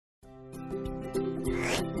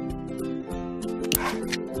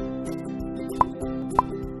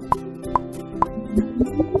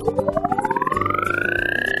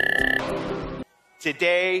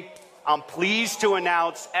Today, I'm pleased to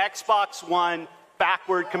announce Xbox One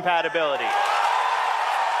backward compatibility.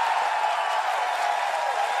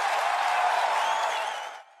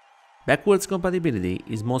 Backwards compatibility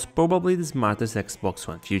is most probably the smartest Xbox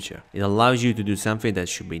One feature. It allows you to do something that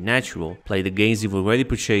should be natural, play the games you've already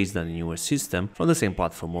purchased on a newer system from the same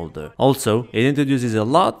platform holder. Also, it introduces a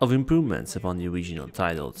lot of improvements upon the original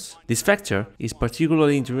titles. This factor is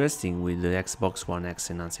particularly interesting with the Xbox One X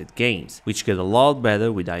enhanced games, which get a lot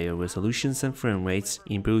better with higher resolutions and frame rates,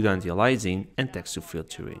 improved anti-aliasing and texture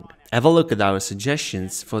filtering. Have a look at our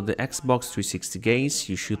suggestions for the Xbox 360 games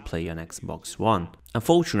you should play on Xbox One.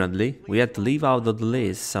 Unfortunately, we had to leave out of the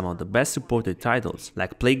list some of the best supported titles,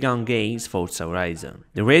 like Playground Games' Forza Horizon.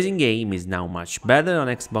 The racing game is now much better on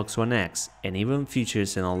Xbox One X and even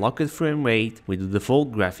features an unlocked frame rate with the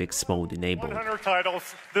default graphics mode enabled. 100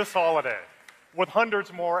 titles this holiday, with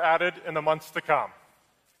hundreds more added in the months to come.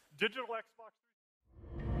 Digital Xbox.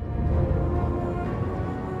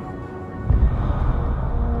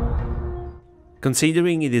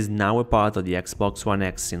 Considering it is now a part of the Xbox One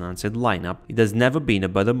X enhanced lineup, it has never been a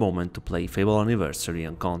better moment to play Fable Anniversary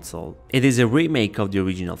on console. It is a remake of the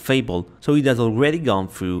original Fable, so it has already gone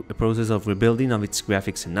through a process of rebuilding of its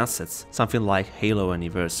graphics and assets, something like Halo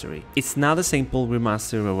Anniversary. It's not a simple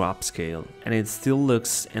remaster or upscale, and it still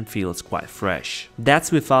looks and feels quite fresh.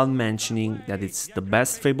 That's without mentioning that it's the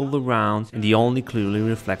best Fable around and the only clearly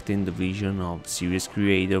reflecting the vision of series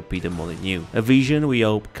creator Peter Molyneux, a vision we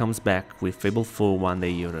hope comes back with Fable 4 one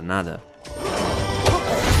day or another.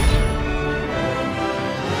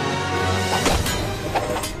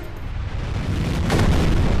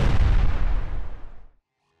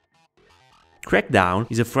 Crackdown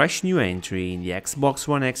is a fresh new entry in the Xbox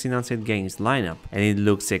One X enhanced games lineup, and it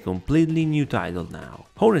looks a completely new title now.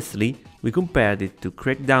 Honestly, we compared it to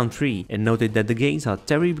Crackdown 3 and noted that the games are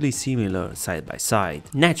terribly similar side by side.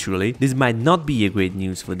 Naturally, this might not be a great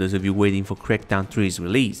news for those of you waiting for Crackdown 3's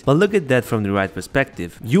release, but look at that from the right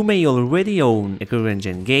perspective. You may already own a current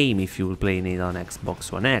gen game if you were playing it on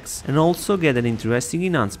Xbox One X, and also get an interesting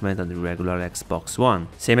enhancement on the regular Xbox One.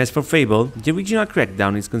 Same as for Fable, the original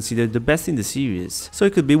Crackdown is considered the best in the series, so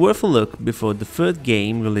it could be worth a look before the third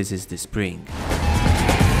game releases this spring.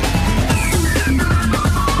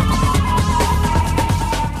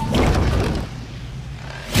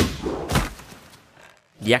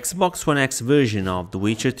 The Xbox One X version of The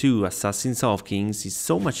Witcher 2 Assassins of Kings is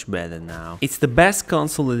so much better now. It's the best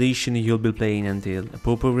console edition you'll be playing until a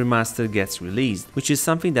proper remaster gets released, which is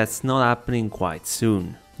something that's not happening quite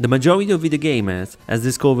soon. The majority of video gamers has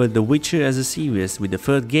discovered The Witcher as a series with the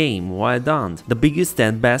third game, Wild Hunt, the biggest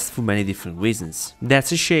and best for many different reasons.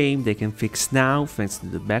 That's a shame they can fix now thanks to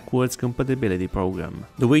the backwards compatibility program.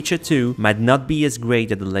 The Witcher 2 might not be as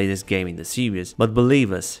great as the latest game in the series, but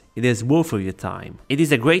believe us, it is worth your time. It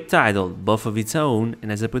is a great title, both of its own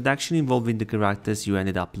and as a production involving the characters you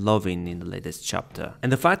ended up loving in the latest chapter.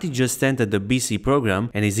 And the fact it just entered the BC program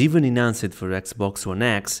and is even enhanced for Xbox One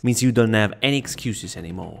X means you don't have any excuses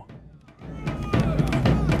anymore.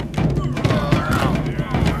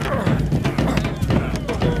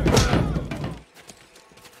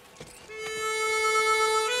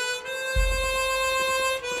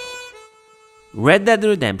 Red Dead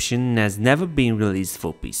Redemption has never been released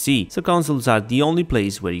for PC, so consoles are the only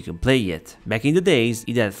place where you can play it. Back in the days,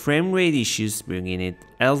 it had frame rate issues, bringing it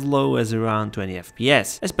as low as around 20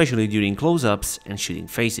 FPS, especially during close-ups and shooting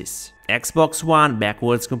faces. Xbox One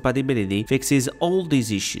backwards compatibility fixes all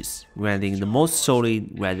these issues, granting the most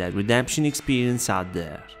solid Red Dead Redemption experience out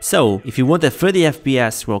there. So, if you want a 30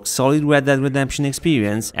 FPS rock solid Red Dead Redemption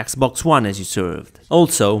experience, Xbox One has you served.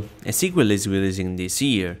 Also, a sequel is releasing this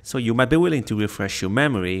year, so you might be willing to refresh your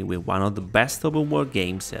memory with one of the best open world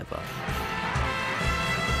games ever.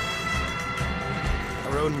 I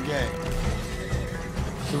rode in gang.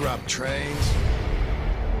 Threw up trains.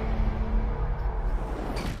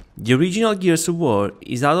 The original Gears of War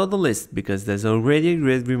is out of the list because there's already a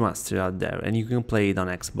great remaster out there and you can play it on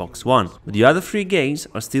Xbox One, but the other 3 games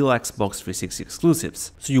are still Xbox 360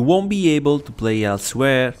 exclusives, so you won't be able to play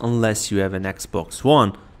elsewhere unless you have an Xbox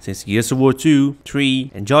One, since Gears of War 2,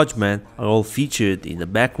 3 and Judgment are all featured in the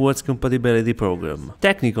backwards compatibility program.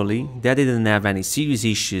 Technically, they didn't have any serious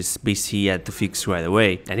issues BC had to fix right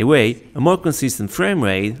away. Anyway, a more consistent frame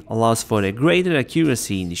rate allows for a greater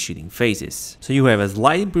accuracy in the shooting phases, so you have a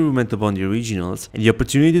slight improvement upon the originals and the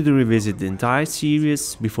opportunity to revisit the entire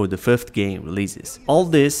series before the 5th game releases. All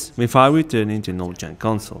this without returning to an old-gen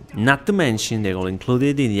console, not to mention they're all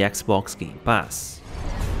included in the Xbox Game Pass.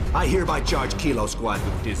 I hereby charge Kilo Squad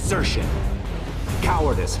with desertion,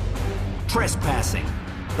 cowardice, trespassing,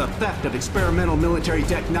 the theft of experimental military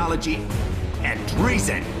technology, and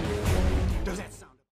treason.